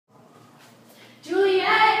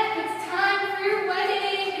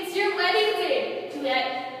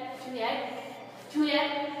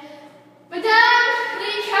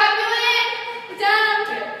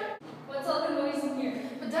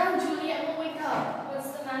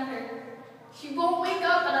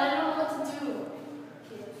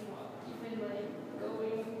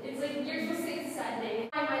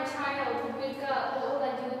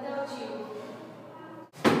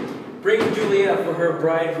for her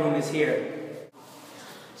bridegroom is here.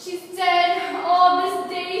 She's dead. Oh, this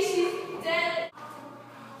day she's dead.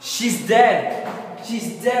 She's dead.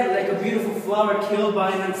 She's dead like a beautiful flower killed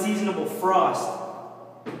by an unseasonable frost.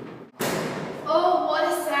 Oh, what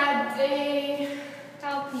a sad day.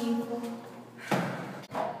 How painful.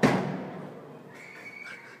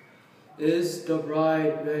 Is the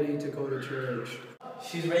bride ready to go to church?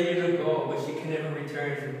 She's ready to go, but she can never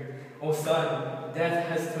return. Oh son, death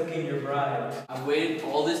has taken your bride. I've waited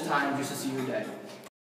all this time just to see her dead.